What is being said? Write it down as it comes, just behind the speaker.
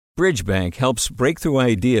Bridgebank helps breakthrough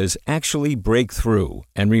ideas actually break through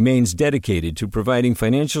and remains dedicated to providing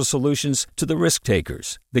financial solutions to the risk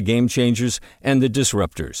takers, the game changers, and the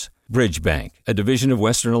disruptors. Bridgebank, a division of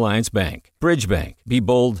Western Alliance Bank. Bridgebank. Be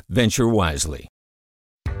bold, venture wisely.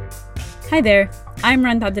 Hi there, I'm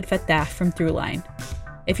Rand Abdel-Fattah from Throughline.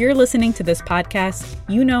 If you're listening to this podcast,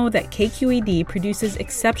 you know that KQED produces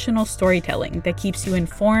exceptional storytelling that keeps you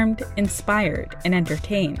informed, inspired, and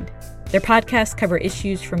entertained. Their podcasts cover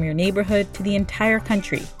issues from your neighborhood to the entire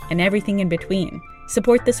country and everything in between.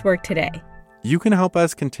 Support this work today. You can help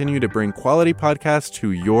us continue to bring quality podcasts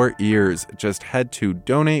to your ears. Just head to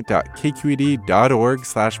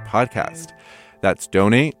donate.kqed.org/podcast. That's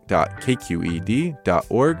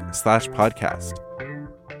donate.kqed.org/podcast.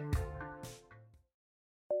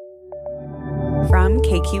 From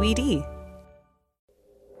KQED.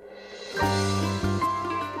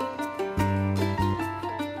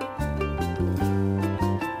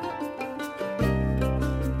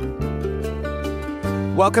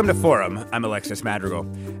 Welcome to Forum. I'm Alexis Madrigal.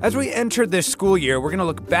 As we enter this school year, we're going to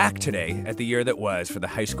look back today at the year that was for the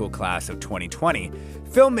high school class of 2020.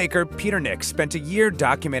 Filmmaker Peter Nix spent a year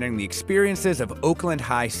documenting the experiences of Oakland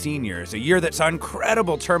High seniors, a year that saw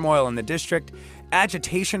incredible turmoil in the district,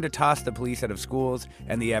 agitation to toss the police out of schools,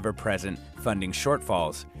 and the ever-present funding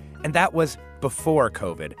shortfalls. And that was before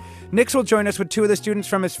COVID. Nix will join us with two of the students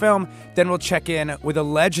from his film. Then we'll check in with a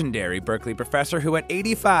legendary Berkeley professor who at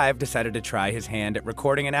 85 decided to try his hand at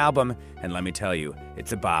recording an album. And let me tell you,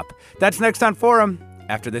 it's a bop. That's next on Forum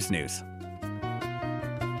after this news.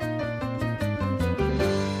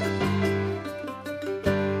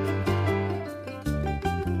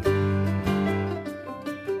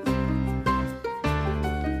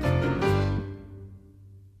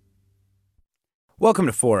 Welcome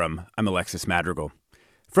to Forum. I'm Alexis Madrigal.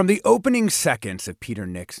 From the opening seconds of Peter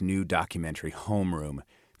Nix's new documentary, Homeroom,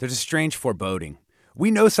 there's a strange foreboding.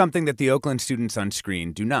 We know something that the Oakland students on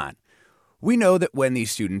screen do not. We know that when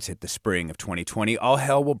these students hit the spring of 2020, all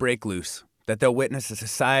hell will break loose, that they'll witness a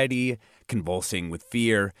society convulsing with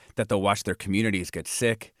fear, that they'll watch their communities get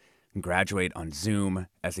sick and graduate on Zoom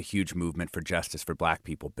as a huge movement for justice for Black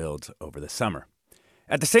people builds over the summer.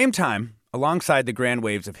 At the same time, alongside the grand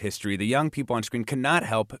waves of history, the young people on screen cannot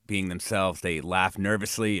help being themselves. They laugh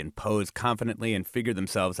nervously and pose confidently and figure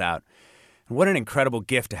themselves out. And what an incredible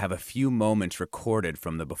gift to have a few moments recorded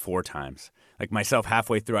from the before times. Like myself,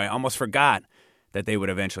 halfway through, I almost forgot that they would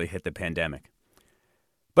eventually hit the pandemic.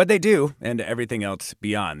 But they do, and everything else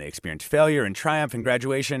beyond. They experience failure and triumph and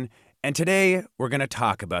graduation. And today, we're going to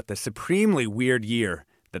talk about the supremely weird year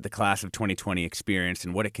that the class of 2020 experienced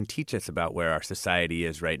and what it can teach us about where our society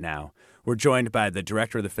is right now. We're joined by the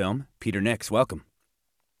director of the film, Peter Nix. Welcome.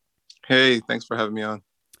 Hey, thanks for having me on.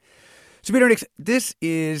 So, Peter Nix, this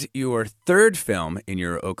is your third film in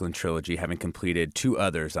your Oakland trilogy, having completed two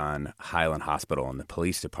others on Highland Hospital and the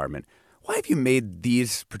police department. Why have you made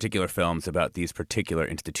these particular films about these particular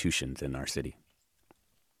institutions in our city?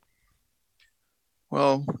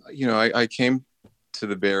 Well, I came to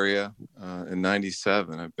the Bay Area in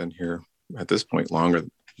 97. I've been here at this point longer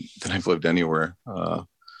than I've lived anywhere.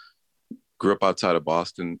 Grew up outside of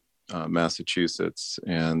Boston, Massachusetts,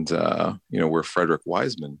 and where Frederick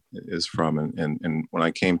Wiseman is from. And when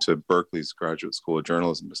I came to Berkeley's Graduate School of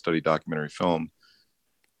Journalism to study documentary film,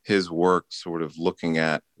 his work sort of looking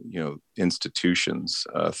at institutions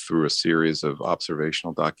through a series of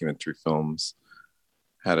observational documentary films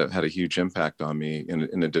had a huge impact on me.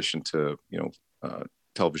 In addition to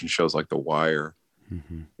television shows like The Wire.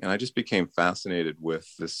 Mm-hmm. And I just became fascinated with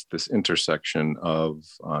this intersection of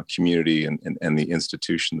community and the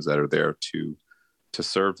institutions that are there to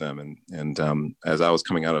serve them. And as I was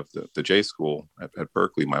coming out of the J School at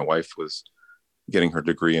Berkeley, my wife was getting her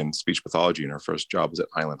degree in speech pathology, and her first job was at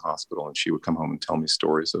Highland Hospital. And she would come home and tell me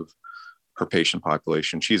stories of her patient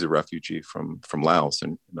population. She's a refugee from Laos,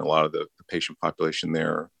 and a lot of the patient population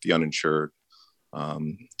there, the uninsured,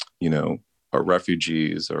 are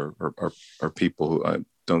refugees or people who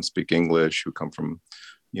don't speak English, who come from,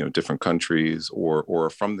 different countries or are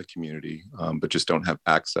from the community, but just don't have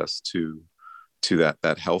access to that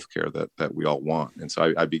healthcare that we all want. And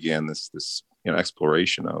so I began this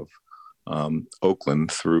exploration of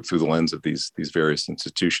Oakland through the lens of these various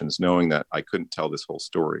institutions, knowing that I couldn't tell this whole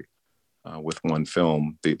story with one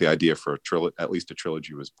film. The idea for at least a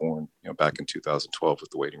trilogy was born, back in 2012 with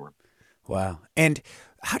The Waiting Room. Wow. And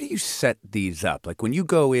how do you set these up? Like when you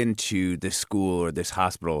go into this school or this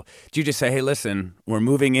hospital, do you just say, hey, listen, we're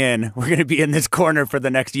moving in. We're going to be in this corner for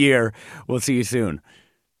the next year. We'll see you soon.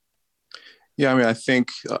 Yeah, I mean, I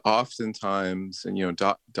think oftentimes, and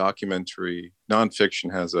documentary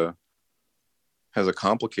nonfiction has a has a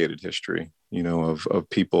complicated history, of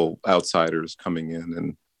people, outsiders coming in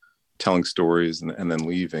and telling stories and then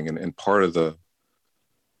leaving. And part of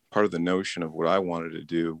the notion of what I wanted to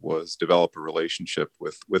do was develop a relationship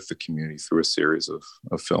with the community through a series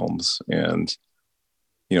of films. And,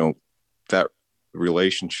 that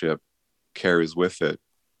relationship carries with it,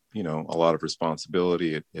 a lot of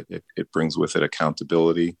responsibility. It brings with it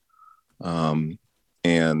accountability.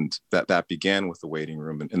 And that began with the waiting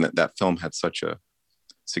room. And that film had such a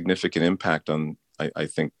significant impact on, I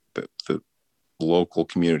think, the local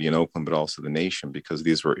community in Oakland, but also the nation, because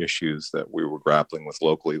these were issues that we were grappling with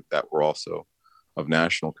locally that were also of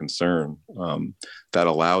national concern. That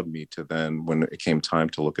allowed me to then, when it came time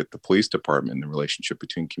to look at the police department and the relationship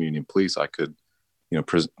between community and police, I could,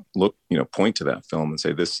 point to that film and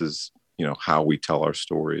say, this is, how we tell our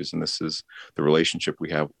stories, and this is the relationship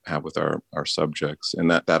we have with our subjects.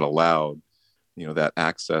 And that allowed, that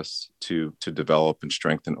access to develop and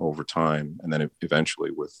strengthen over time. And then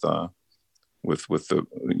eventually with the,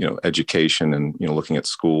 education and, looking at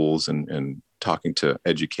schools and talking to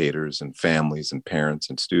educators and families and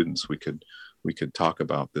parents and students, we could talk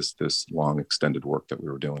about this long extended work that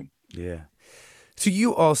we were doing. Yeah. So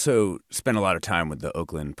you also spent a lot of time with the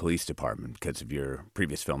Oakland Police Department because of your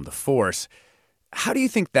previous film, The Force. How do you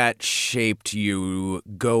think that shaped you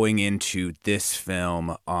going into this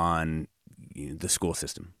film on the school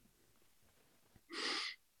system?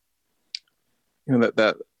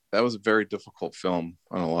 That was a very difficult film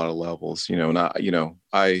on a lot of levels.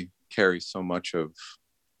 I carry so much of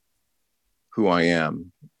who I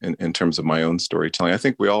am in terms of my own storytelling. I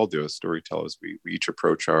think we all do as storytellers. We each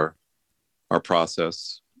approach our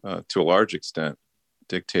process to a large extent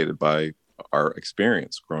dictated by our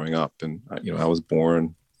experience growing up. And, I was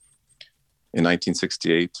born in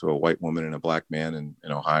 1968 to a white woman and a black man in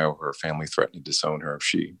Ohio. Her family threatened to disown her if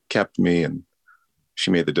she kept me, and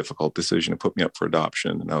she made the difficult decision to put me up for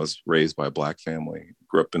adoption. And I was raised by a black family,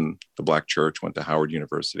 grew up in the black church, went to Howard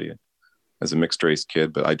University as a mixed race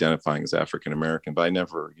kid, but identifying as African-American. But I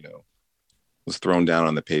never, was thrown down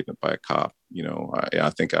on the pavement by a cop. I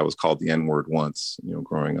think I was called the N-word once,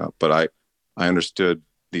 growing up, but I understood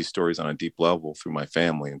these stories on a deep level through my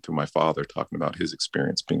family and through my father talking about his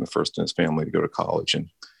experience being the first in his family to go to college, and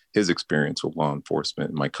his experience with law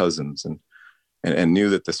enforcement, and my cousins, and knew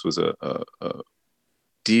that this was a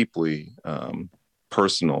deeply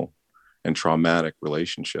personal and traumatic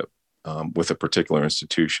relationship with a particular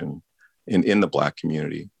institution in the Black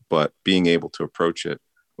community, but being able to approach it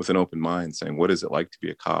with an open mind, saying, what is it like to be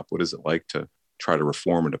a cop? What is it like to try to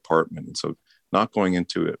reform a department? And so not going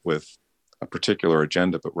into it with a particular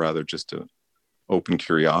agenda, but rather just an open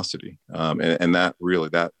curiosity. And that really,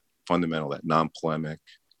 that fundamental, that non-polemic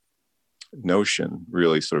notion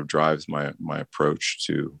really sort of drives my approach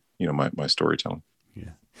to, my storytelling.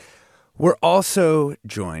 Yeah. We're also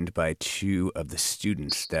joined by two of the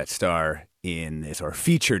students that star in this, or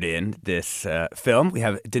featured in this film. We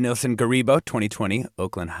have Denilson Garibo, 2020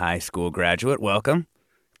 Oakland High School graduate. Welcome.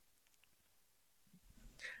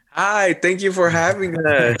 Hi, thank you for having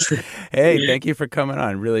us. Hey, thank you for coming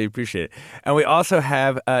on. Really appreciate it. And we also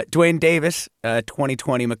have Dwayne Davis,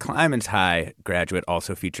 2020 McClymonds High graduate,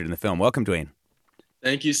 also featured in the film. Welcome, Dwayne.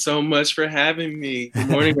 Thank you so much for having me. Good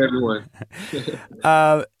morning, everyone.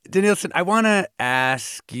 Denilson, I want to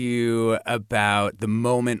ask you about the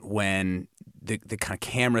moment when the kind of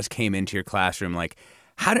cameras came into your classroom. Like,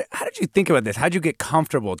 how did you think about this? How did you get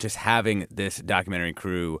comfortable just having this documentary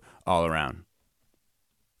crew all around?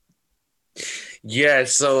 Yeah,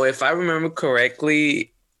 so if I remember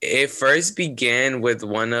correctly, it first began with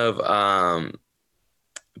one of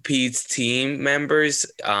Pete's team members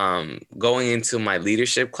going into my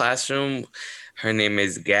leadership classroom. Her name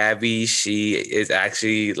is Gabby. She is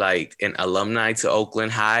actually like an alumni to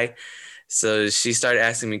Oakland High. So she started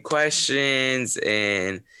asking me questions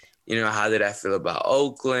and, how did I feel about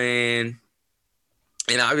Oakland?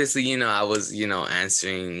 And obviously, I was,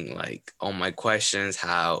 answering like all my questions,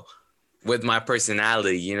 how with my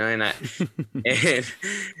personality, and I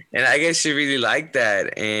and I guess she really liked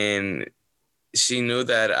that. And she knew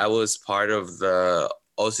that I was part of the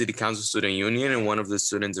Old City Council Student Union and one of the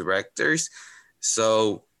student directors.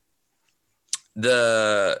 So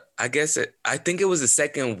I think it was the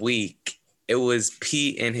second week. It was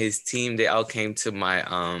Pete and his team. They all came to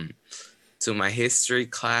my history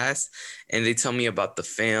class, and they told me about the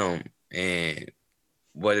film and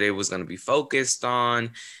what it was going to be focused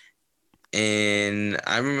on. And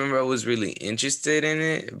I remember I was really interested in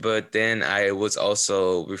it, but then I was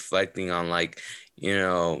also reflecting on my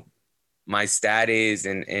status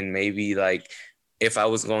and maybe like if I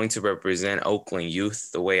was going to represent Oakland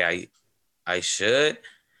youth the way I I should.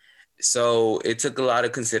 So it took a lot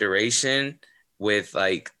of consideration with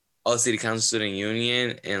like All City Council Student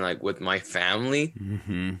Union and like with my family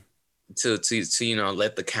to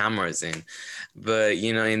let the cameras in. But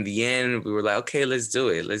in the end we were like, okay, let's do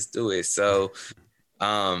it. So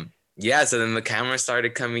so then the cameras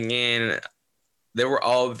started coming in. They were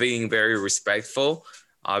all being very respectful.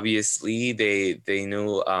 Obviously they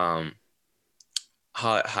knew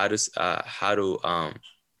how to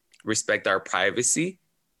respect our privacy.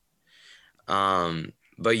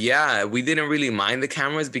 But yeah, we didn't really mind the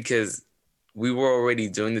cameras because we were already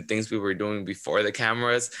doing the things we were doing before the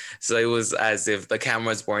cameras. So it was as if the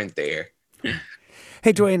cameras weren't there.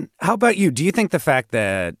 Hey, Dwayne, how about you? Do you think the fact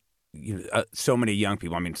that so many young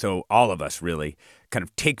people, so all of us really kind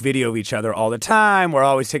of take video of each other all the time, we're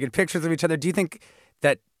always taking pictures of each other, do you think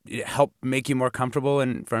that it helped make you more comfortable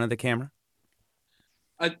in front of the camera?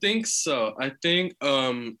 I think so. I think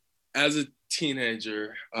as a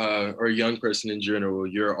teenager or a young person in general,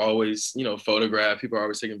 you're always, photographed. People are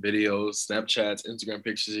always taking videos, Snapchats, Instagram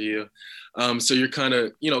pictures of you. So you're kind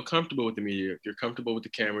of, comfortable with the media. You're comfortable with the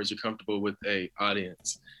cameras. You're comfortable with a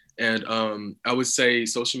audience. And I would say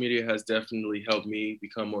social media has definitely helped me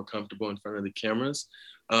become more comfortable in front of the cameras.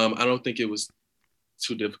 I don't think it was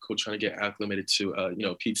too difficult trying to get acclimated to,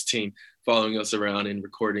 Pete's team following us around and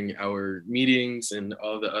recording our meetings and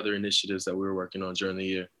all the other initiatives that we were working on during the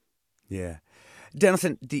year. Yeah.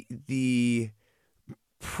 Dennelson, the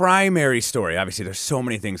primary story, obviously there's so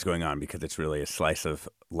many things going on because it's really a slice of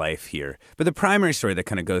life here, but the primary story that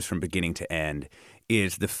kind of goes from beginning to end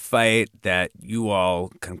is the fight that you all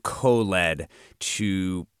kind of co-led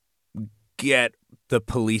to get the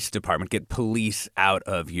police department, get police out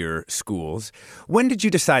of your schools. When did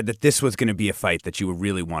you decide that this was going to be a fight that you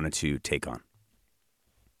really wanted to take on?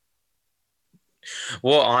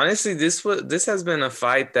 Well, honestly, this has been a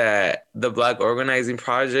fight that the Black Organizing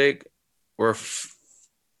Project were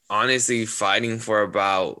honestly fighting for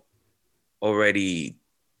about already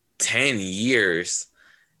 10 years.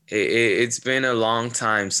 It's been a long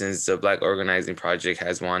time since the Black Organizing Project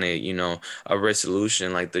has wanted, a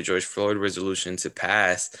resolution like the George Floyd resolution to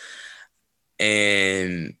pass.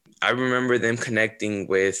 And I remember them connecting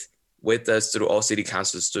with us through All City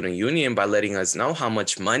Council Student Union by letting us know how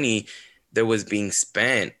much money that was being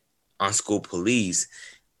spent on school police.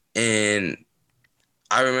 And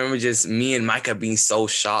I remember just me and Micah being so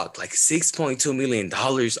shocked, like $6.2 million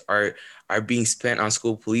are being spent on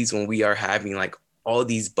school police when we are having like all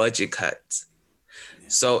these budget cuts.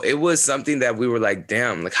 So it was something that we were like,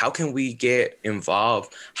 damn, like how can we get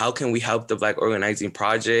involved? How can we help the Black Organizing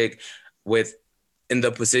Project in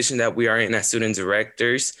the position that we are in as student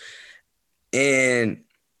directors? And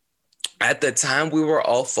at the time, we were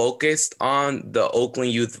all focused on the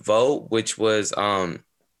Oakland Youth Vote, which was a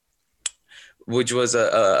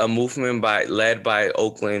movement led by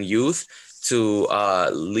Oakland Youth to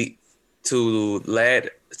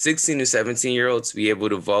let 16 to 17-year-olds be able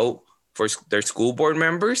to vote for their school board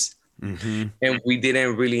members. Mm-hmm. And we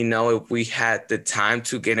didn't really know if we had the time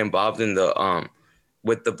to get involved in the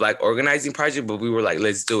with the Black Organizing Project, but we were like,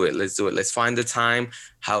 let's do it. Let's find the time.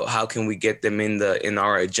 How can we get them in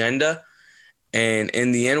our agenda? And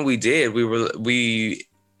in the end, we did. We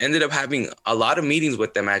ended up having a lot of meetings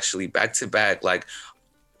with them, actually, back to back. Like,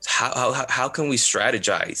 how can we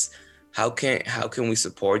strategize? How can we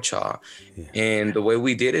support y'all? Yeah. And the way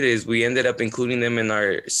we did it is we ended up including them in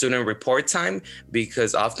our student report time,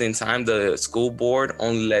 because oftentimes the school board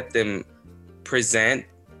only let them present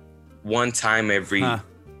one time every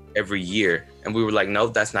year. And we were like, no,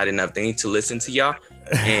 that's not enough. They need to listen to y'all.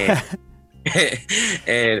 And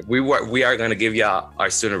and we are going to give y'all our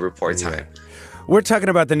student report time. We're talking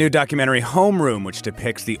about the new documentary Homeroom, which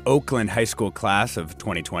depicts the Oakland High School class of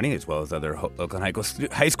 2020, as well as other Oakland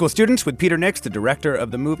high school students, with Peter Nix, the director of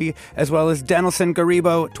the movie, as well as Dennelson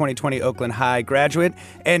Garibo, 2020 Oakland High graduate,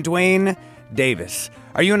 and Dwayne Davis.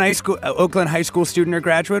 Are you an Oakland High School student or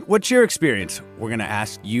graduate? What's your experience? We're going to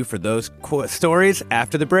ask you for those stories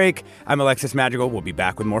after the break. I'm Alexis Madrigal. We'll be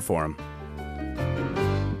back with more Forum.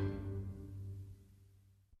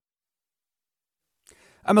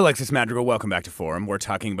 I'm Alexis Madrigal. Welcome back to Forum. We're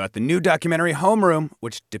talking about the new documentary Homeroom,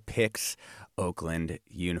 which depicts Oakland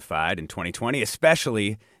unified in 2020,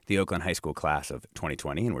 especially the Oakland High School class of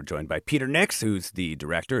 2020. And we're joined by Peter Nix, who's the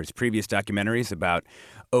director. His previous documentaries about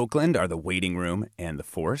Oakland are The Waiting Room and The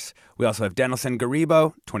Force. We also have Dennelson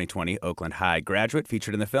Garibo, 2020 Oakland High graduate,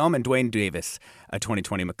 featured in the film, and Dwayne Davis, a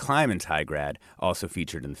 2020 McClymonds High grad, also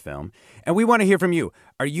featured in the film. And we want to hear from you.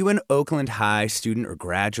 Are you an Oakland High student or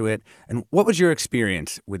graduate? And what was your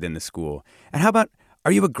experience within the school? And how about,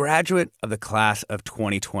 Are you a graduate of the class of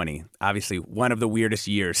 2020? Obviously, one of the weirdest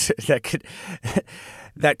years that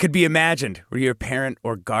could be imagined. Were you a parent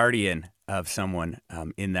or guardian of someone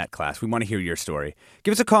in that class? We want to hear your story.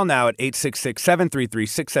 Give us a call now at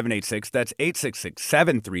 866-733-6786. That's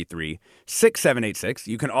 866-733-6786.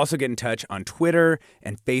 You can also get in touch on Twitter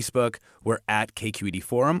and Facebook. We're at KQED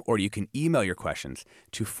Forum, or you can email your questions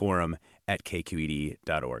to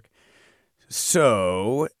forum@kqed.org.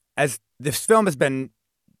 So, as this film has been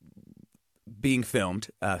being filmed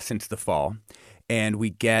since the fall, and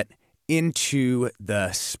we get into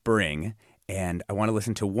the spring, and I want to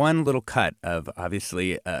listen to one little cut of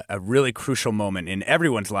obviously a really crucial moment in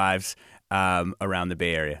everyone's lives around the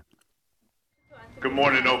Bay Area. Good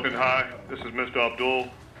morning, Oakland High. This is Mr. Abdul.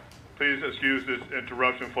 Please excuse this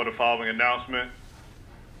interruption for the following announcement.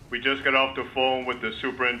 We just got off the phone with the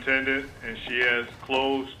superintendent, and she has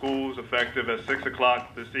closed schools effective at 6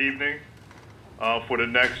 o'clock this evening for the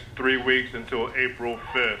next 3 weeks until April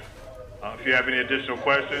 5th. If you have any additional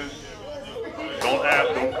questions, don't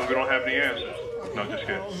ask them because we don't have any answers. No, just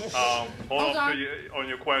kidding. Hold on on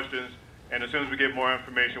your questions, and as soon as we get more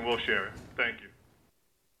information, we'll share it. Thank you.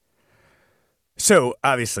 So,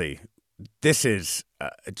 obviously, this is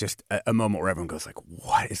just a moment where everyone goes like,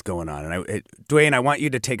 what is going on? And Dwayne, I want you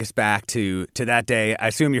to take us back to that day. I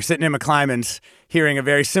assume you're sitting in McClymonds hearing a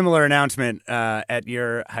very similar announcement at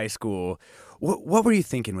your high school. What were you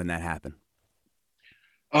thinking when that happened?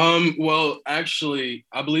 Well, actually,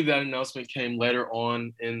 I believe that announcement came later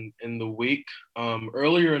on in the week.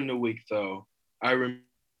 Earlier in the week, though, I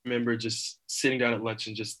remember just sitting down at lunch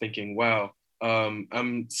and just thinking, wow,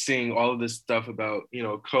 I'm seeing all of this stuff about,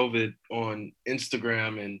 COVID on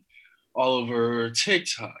Instagram and all over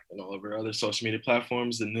TikTok and all over other social media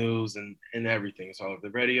platforms, the news and everything. It's all over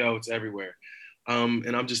the radio, it's everywhere.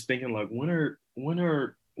 And I'm just thinking, like, when are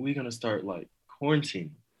we gonna start like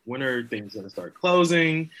quarantining? When are things gonna start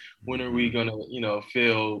closing? When are we gonna,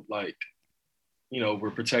 feel like,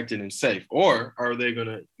 we're protected and safe? Or are they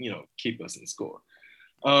gonna, keep us in school?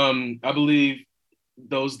 I believe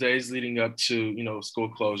those days leading up to, school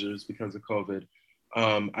closures because of COVID,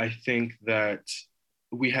 I think that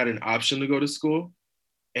we had an option to go to school,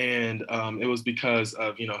 and it was because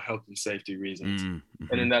of, health and safety reasons. Mm-hmm.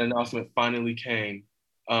 And then that announcement finally came,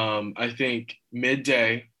 I think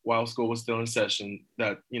midday while school was still in session,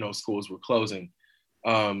 that, schools were closing.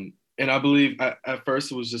 And I believe at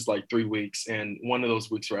first it was just like 3 weeks, and one of those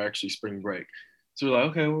weeks were actually spring break. So we're like,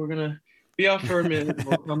 okay, we're gonna be out for a minute,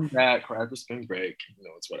 we'll come back right after spring break,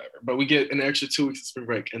 it's whatever. But we get an extra 2 weeks of spring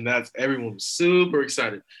break, and everyone was super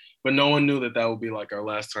excited. But no one knew that would be like our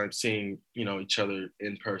last time seeing, each other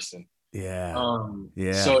in person. Yeah.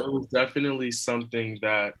 So it was definitely something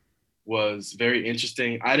that was very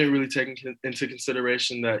interesting. I didn't really take into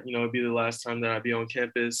consideration that, it'd be the last time that I'd be on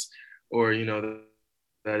campus, or,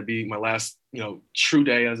 that'd be my last, true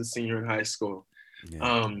day as a senior in high school.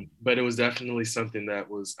 Yeah. But it was definitely something that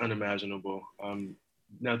was unimaginable.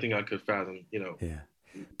 Nothing I could fathom, Yeah.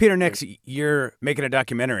 Peter Nix, you're making a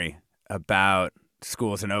documentary about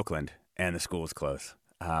schools in Oakland and the schools close.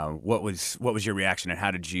 What was your reaction, and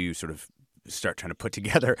how did you sort of start trying to put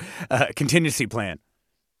together a contingency plan?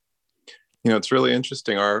 It's really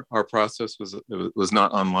interesting. Our process was not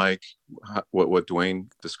unlike what Dwayne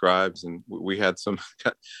describes, and we had some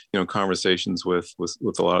conversations with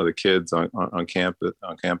a lot of the kids on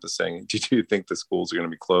campus saying, "Do you think the schools are going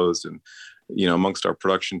to be closed?" And amongst our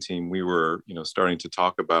production team, we were starting to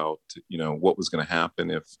talk about what was going to happen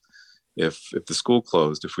if the school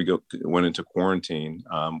closed, if we went into quarantine.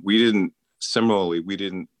 We didn't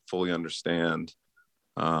fully understand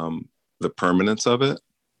the permanence of it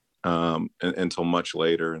until much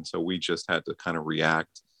later. And so we just had to kind of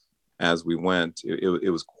react as we went.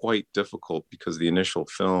 It was quite difficult because the initial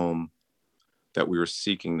film that we were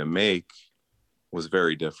seeking to make was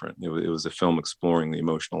very different. It was a film exploring the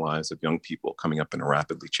emotional lives of young people coming up in a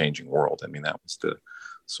rapidly changing world. I mean, that was the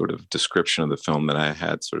sort of description of the film that I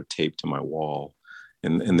had sort of taped to my wall.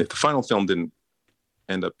 And the final film didn't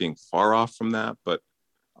end up being far off from that, but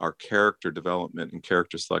our character development and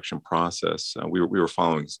character selection process, we were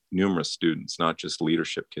following numerous students, not just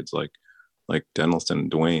leadership kids like Denelson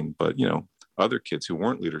and Dwayne, but other kids who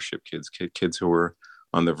weren't leadership kids, kids who were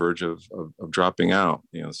on the verge of dropping out,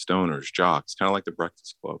 stoners, jocks, kind of like the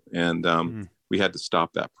Breakfast Club. And we had to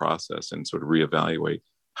stop that process and sort of reevaluate,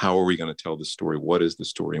 how are we going to tell the story? What is the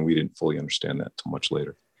story? And we didn't fully understand that until much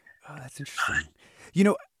later. Oh, that's interesting.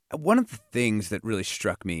 One of the things that really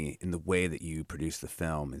struck me in the way that you produced the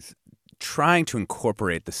film is trying to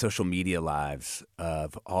incorporate the social media lives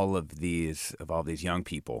of all of these young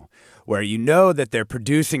people, where you know that they're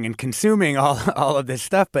producing and consuming all of this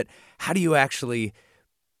stuff, but how do you actually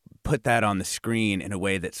put that on the screen in a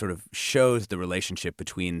way that sort of shows the relationship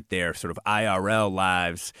between their sort of IRL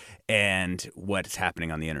lives and what's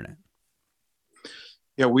happening on the internet?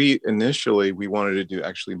 Yeah, we wanted to do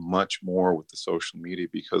actually much more with the social media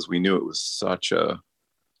because we knew it was such a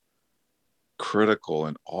critical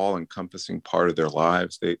and all-encompassing part of their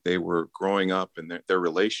lives. They were growing up, and the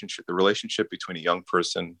relationship between a young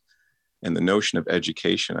person and the notion of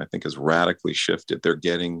education, I think, has radically shifted. They're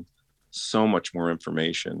getting so much more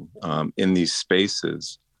information in these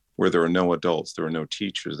spaces where there are no adults, there are no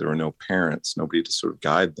teachers, there are no parents, nobody to sort of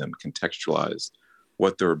guide them, contextualize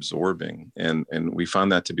what they're absorbing. And we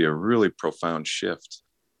found that to be a really profound shift,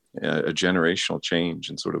 a generational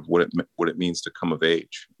change in sort of what it means to come of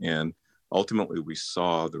age. And ultimately we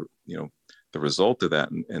saw the result of that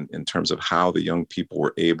in terms of how the young people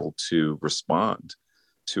were able to respond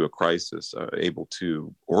to a crisis, able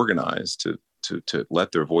to organize, to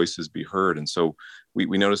let their voices be heard. And so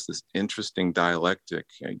we noticed this interesting dialectic,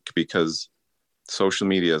 because social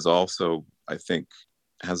media is also, I think,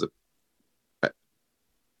 has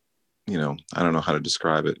I don't know how to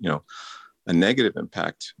describe it, a negative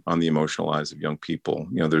impact on the emotional lives of young people.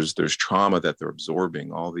 There's trauma that they're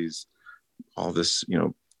absorbing, all this,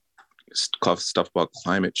 stuff about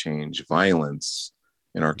climate change, violence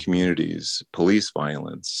in our communities, police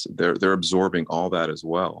violence. They're absorbing all that as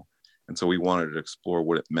well. And so we wanted to explore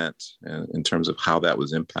what it meant in terms of how that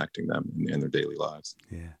was impacting them in their daily lives.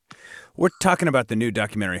 Yeah. We're talking about the new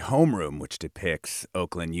documentary Homeroom, which depicts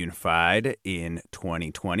Oakland Unified in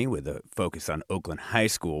 2020 with a focus on Oakland High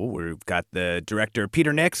School. We've got the director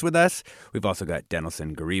Peter Nix with us. We've also got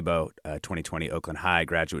Denelson Garibo, 2020 Oakland High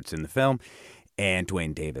graduates in the film, and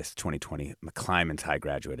Dwayne Davis, 2020 McClymonds High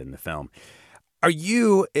graduate in the film. Are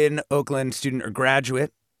you an Oakland student or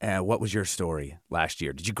graduate? What was your story last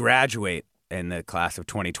year? Did you graduate in the class of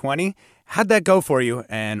 2020? How'd that go for you,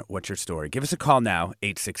 and what's your story? Give us a call now,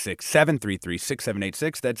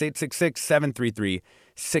 866-733-6786. That's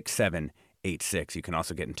 866-733-6786. You can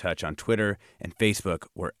also get in touch on Twitter and Facebook.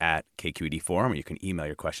 We're at KQED Forum, or you can email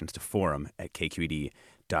your questions to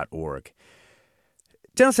forum@kqed.org.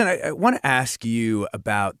 Denelson, I want to ask you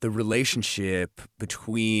about the relationship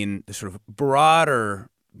between the sort of broader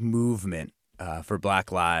movement for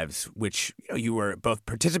Black Lives, which you were both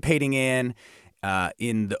participating in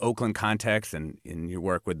the Oakland context and in your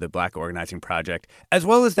work with the Black Organizing Project, as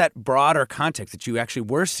well as that broader context that you actually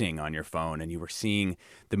were seeing on your phone, and you were seeing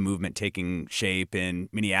the movement taking shape in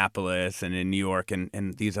Minneapolis and in New York and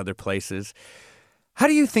these other places. How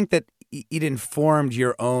do you think that it informed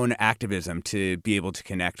your own activism to be able to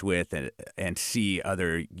connect with and see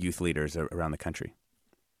other youth leaders around the country?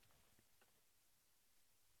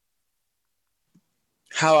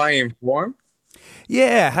 How I inform?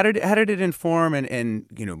 Yeah, how did it inform and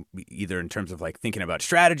either in terms of like thinking about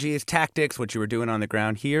strategies, tactics, what you were doing on the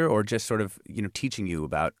ground here, or just sort of teaching you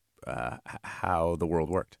about how the world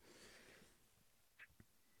worked?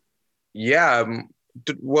 Yeah,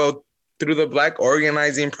 well, through the Black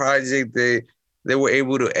Organizing Project, they were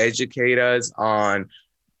able to educate us on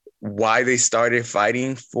why they started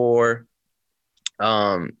fighting for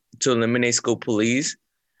to eliminate school police.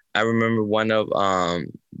 I remember one of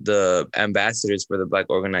the ambassadors for the Black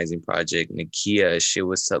Organizing Project, Nakia, she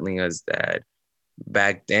was telling us that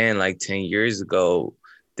back then, like 10 years ago,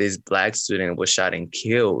 this Black student was shot and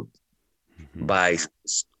killed by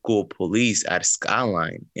school police at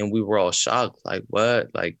Skyline. And we were all shocked, like, what?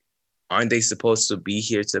 Like, aren't they supposed to be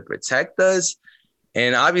here to protect us?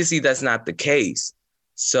 And obviously that's not the case.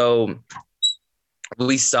 So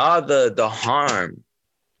we saw the harm,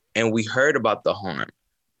 and we heard about the harm.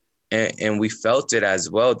 And we felt it as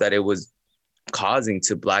well, that it was causing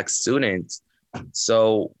to Black students.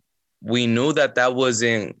 So we knew that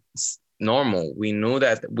wasn't normal. We knew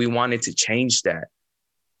that we wanted to change that.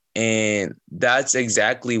 And that's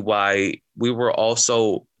exactly why we were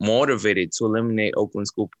also motivated to eliminate Oakland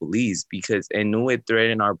School Police, because it knew it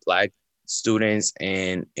threatened our Black students,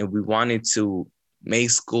 and we wanted to make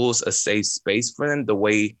schools a safe space for them the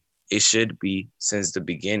way it should be since the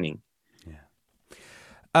beginning.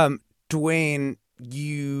 Dwayne,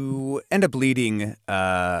 you end up leading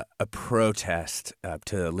a protest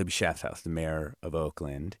to Libby Schaaf's house, the mayor of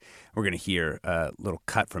Oakland. We're going to hear a little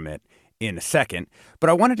cut from it in a second. But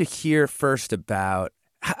I wanted to hear first about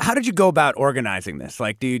how did you go about organizing this?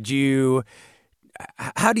 Like,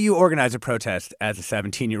 how do you organize a protest as a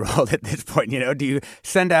 17-year-old at this point? Do you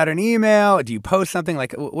send out an email? Do you post something?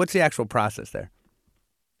 Like, what's the actual process there?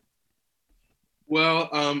 Well,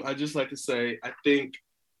 I just like to say, I think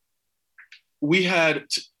we had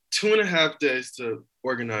 2.5 days to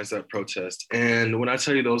organize that protest. And when I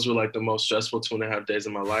tell you those were like the most stressful 2.5 days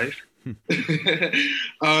of my life.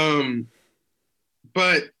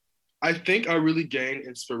 But I think I really gained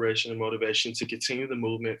inspiration and motivation to continue the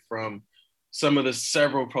movement from some of the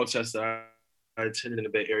several protests that I attended in the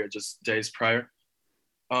Bay Area just days prior.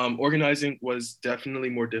 Organizing was definitely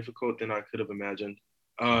more difficult than I could have imagined.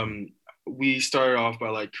 We started off by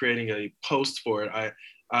like creating a post for it.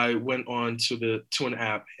 I went on to an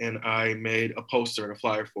app and I made a poster and a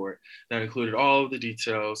flyer for it that included all of the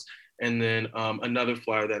details, and then another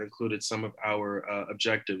flyer that included some of our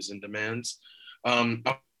objectives and demands.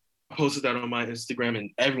 I posted that on my Instagram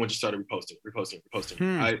and everyone just started reposting.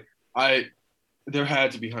 There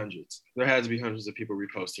had to be hundreds. There had to be hundreds of people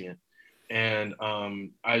reposting it. And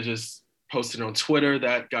I just posted it on Twitter.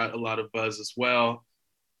 That got a lot of buzz as well.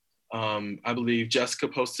 I believe Jessica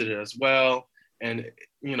posted it as well. And,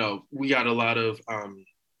 you know, we got a lot of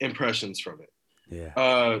impressions from it.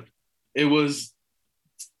 Yeah. It was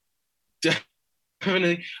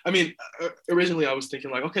definitely, I mean, originally I was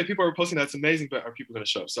thinking like, okay, people are posting, that's amazing, but are people going to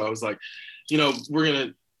show up? So I was like, you know, we're going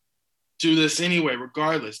to do this anyway,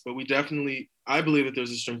 regardless. But I believe that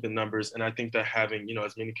there's a strength in numbers. And I think that having, you know,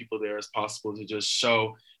 as many people there as possible to just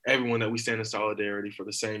show everyone that we stand in solidarity for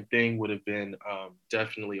the same thing would have been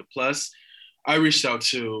definitely a plus. I reached out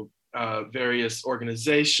to various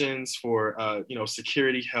organizations for, you know,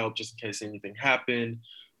 security help just in case anything happened,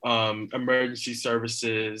 emergency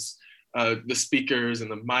services, the speakers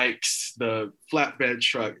and the mics, the flatbed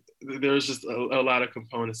truck. There was just a lot of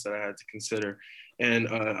components that I had to consider, and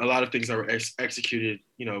a lot of things that were executed,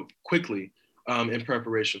 you know, quickly in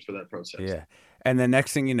preparation for that protest. Yeah. And the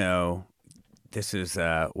next thing you know, this is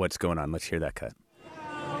what's going on. Let's hear that cut. We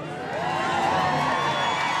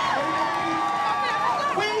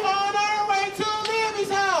on our way to Libby's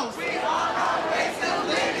house. We on our way to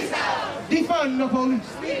Libby's house. Defund the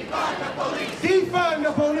police. Defund the police. Defund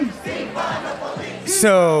the police. Defund the police.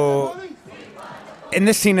 So, in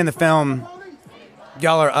this scene in the film,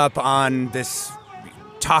 y'all are up on this,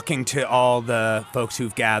 talking to all the folks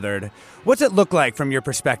who've gathered. What's it look like from your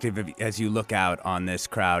perspective as you look out on this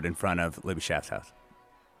crowd in front of Libby Schaaf's house?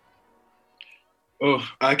 Oh,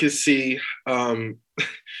 I could see.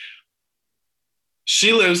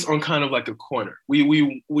 She lives on kind of like a corner.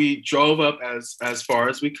 We drove up as far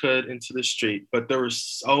as we could into the street, but there were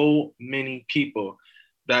so many people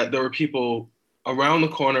that there were people around the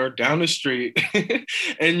corner, down the street,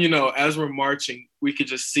 and you know, as we're marching, we could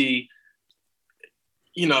just see,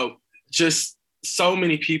 you know, just so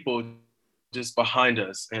many people just behind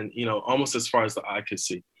us, and you know, almost as far as the eye could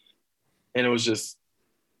see, and it was just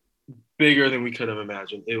bigger than we could have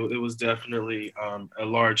imagined. It was definitely a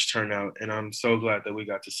large turnout, and I'm so glad that we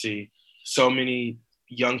got to see so many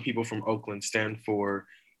young people from Oakland stand for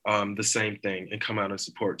the same thing and come out and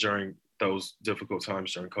support during those difficult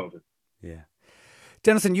times during COVID. Yeah.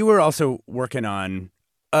 Denilson, you were also working on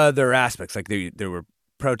other aspects, like there were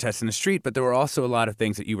protests in the street, but there were also a lot of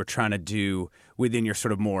things that you were trying to do within your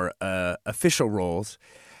sort of more official roles.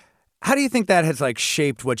 How do you think that has like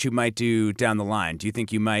shaped what you might do down the line? Do you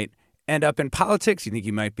think you might end up in politics? Do you think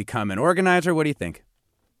you might become an organizer? What do you think?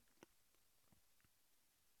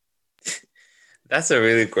 That's a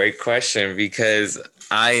really great question, because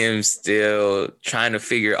I am still trying to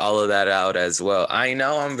figure all of that out as well. I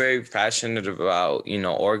know I'm very passionate about, you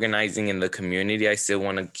know, organizing in the community. I still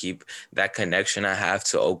want to keep that connection I have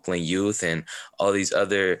to Oakland Youth and all these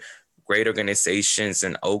other great organizations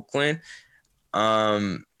in Oakland.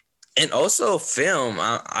 And also film.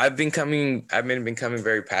 I've been becoming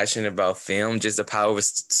very passionate about film, just the power of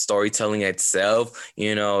storytelling itself.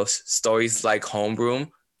 You know, stories like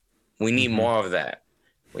Homeroom. We need more of that.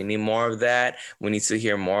 We need more of that. We need to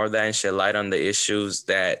hear more of that and shed light on the issues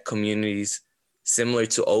that communities similar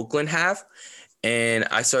to Oakland have. And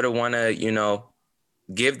I sort of want to, you know,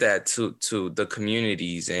 give that to the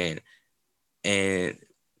communities and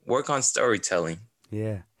work on storytelling.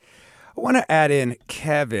 Yeah. I want to add in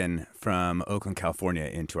Kevin from Oakland, California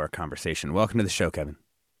into our conversation. Welcome to the show, Kevin.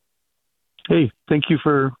 Hey, thank you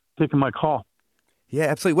for taking my call. Yeah,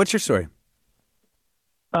 absolutely. What's your story?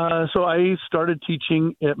 So I started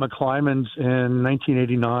teaching at McClymonds in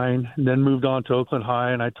 1989 and then moved on to Oakland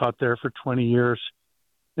High, and I taught there for 20 years.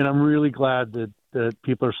 And I'm really glad that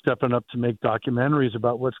people are stepping up to make documentaries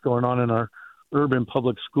about what's going on in our urban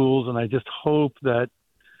public schools. And I just hope that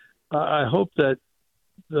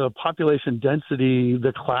the population density,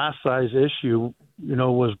 the class size issue, you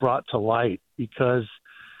know, was brought to light, because,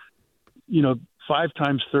 you know, 5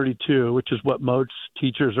 times 32, which is what most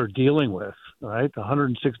teachers are dealing with, right?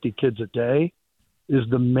 160 kids a day is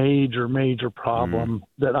the major problem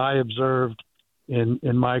that I observed in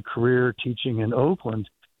my career teaching in Oakland.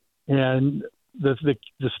 And the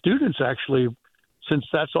students actually, since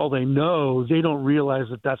that's all they know, they don't realize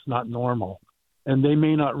that that's not normal. And they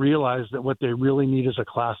may not realize that what they really need is a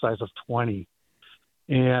class size of 20.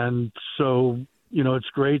 And so, it's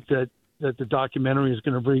great that the documentary is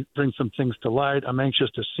going to bring some things to light. I'm anxious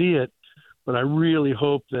to see it, but I really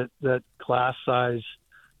hope that class size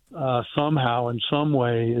somehow in some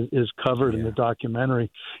way is covered in the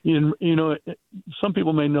documentary. Some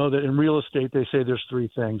people may know that in real estate they say there's three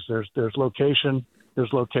things. There's location,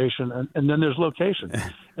 and then there's location.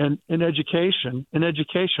 And in education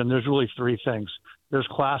there's really three things. There's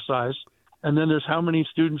class size, and then there's how many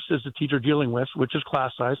students is the teacher dealing with, which is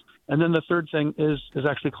class size, and then the third thing is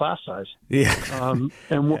actually class size.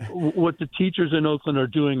 What the teachers in Oakland are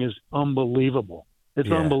doing is unbelievable.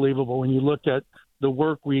 It's unbelievable when you look at the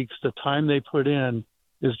work weeks, the time they put in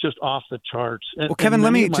is just off the charts. Well, Kevin,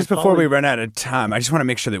 let me, just before we run out of time, I just want to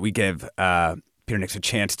make sure that we give Peter Nix a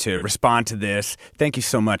chance to respond to this. Thank you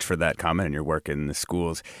so much for that comment and your work in the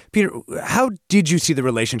schools. Peter, how did you see the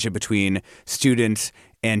relationship between students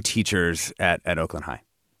and teachers at Oakland High?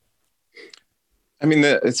 I mean,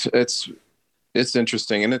 it's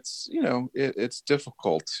interesting, and it's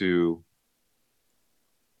difficult to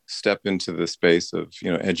step into the space of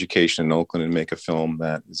education in Oakland and make a film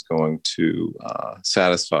that is going to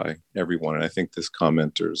satisfy everyone. And I think this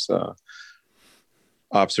commenter's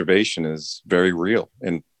observation is very real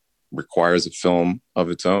and requires a film of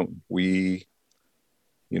its own. We,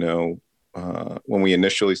 when we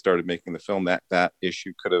initially started making the film, that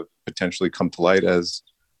issue could have potentially come to light as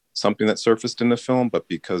something that surfaced in the film, but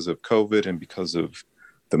because of COVID and because of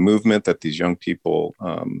the movement that these young people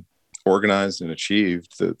organized and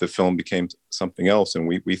achieved, the film became something else. And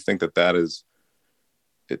we think it's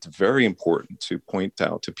very important to point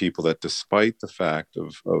out to people that despite the fact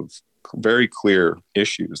of very clear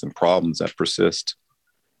issues and problems that persist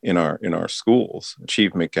in our schools,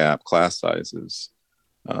 achievement gap, class sizes,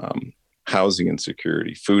 housing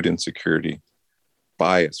insecurity, food insecurity,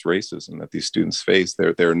 bias, racism that these students face,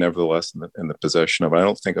 they're nevertheless in the possession of. I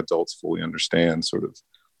don't think adults fully understand sort of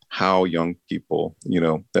how young people,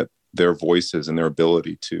 that their voices and their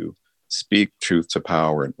ability to speak truth to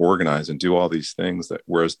power and organize and do all these things, that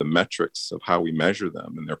whereas the metrics of how we measure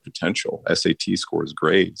them and their potential, SAT scores,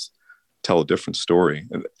 grades, tell a different story.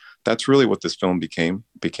 And that's really what this film became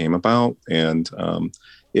about. And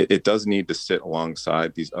it does need to sit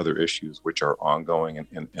alongside these other issues, which are ongoing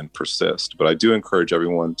and persist. But I do encourage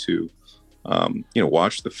everyone to,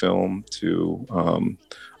 watch the film, to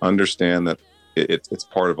understand that it's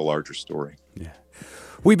part of a larger story. Yeah.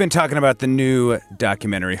 We've been talking about the new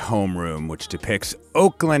documentary Homeroom, which depicts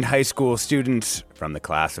Oakland High School students from the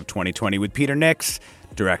class of 2020 with Peter Nix,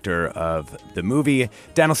 director of the movie,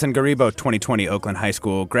 Danilson Garibo, 2020 Oakland High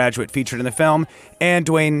School graduate featured in the film, and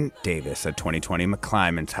Dwayne Davis, a 2020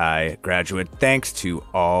 McClymonds High graduate. Thanks to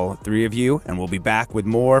all three of you, and we'll be back with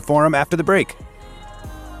more Forum after the break.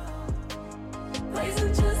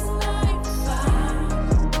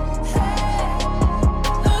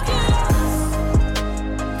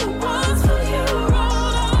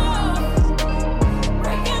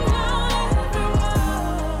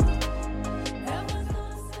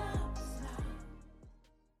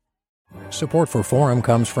 Support for Forum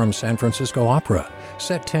comes from San Francisco Opera.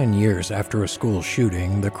 Set 10 years after a school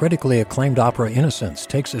shooting, the critically acclaimed opera Innocence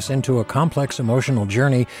takes us into a complex emotional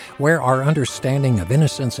journey where our understanding of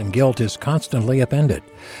innocence and guilt is constantly upended.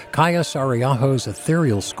 Kaya Sarayaho's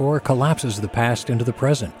ethereal score collapses the past into the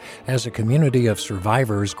present as a community of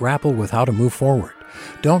survivors grapple with how to move forward.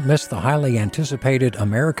 Don't miss the highly anticipated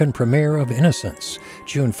American premiere of Innocence,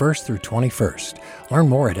 June 1st through 21st. Learn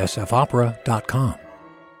more at sfopera.com.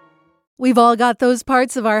 We've all got those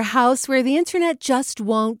parts of our house where the internet just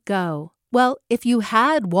won't go. Well, if you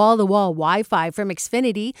had wall-to-wall Wi-Fi from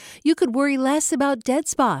Xfinity, you could worry less about dead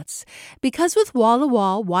spots. Because with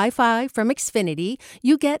wall-to-wall Wi-Fi from Xfinity,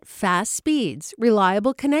 you get fast speeds,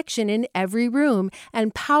 reliable connection in every room,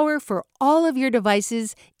 and power for all of your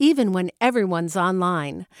devices, even when everyone's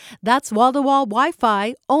online. That's wall-to-wall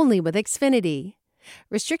Wi-Fi only with Xfinity.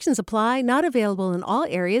 Restrictions apply, not available in all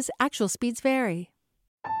areas. Actual speeds vary.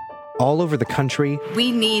 All over the country,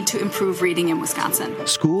 we need to improve reading in Wisconsin.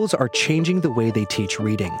 Schools are changing the way they teach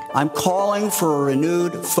reading. I'm calling for a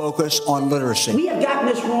renewed focus on literacy. We have gotten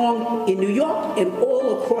this wrong in New York and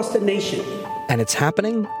all across the nation. And it's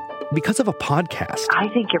happening because of a podcast. I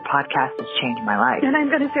think your podcast has changed my life. And I'm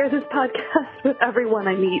going to share this podcast with everyone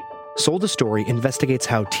I meet. Sold a Story investigates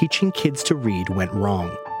how teaching kids to read went wrong.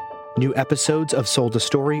 New episodes of Sold a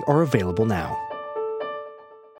Story are available now.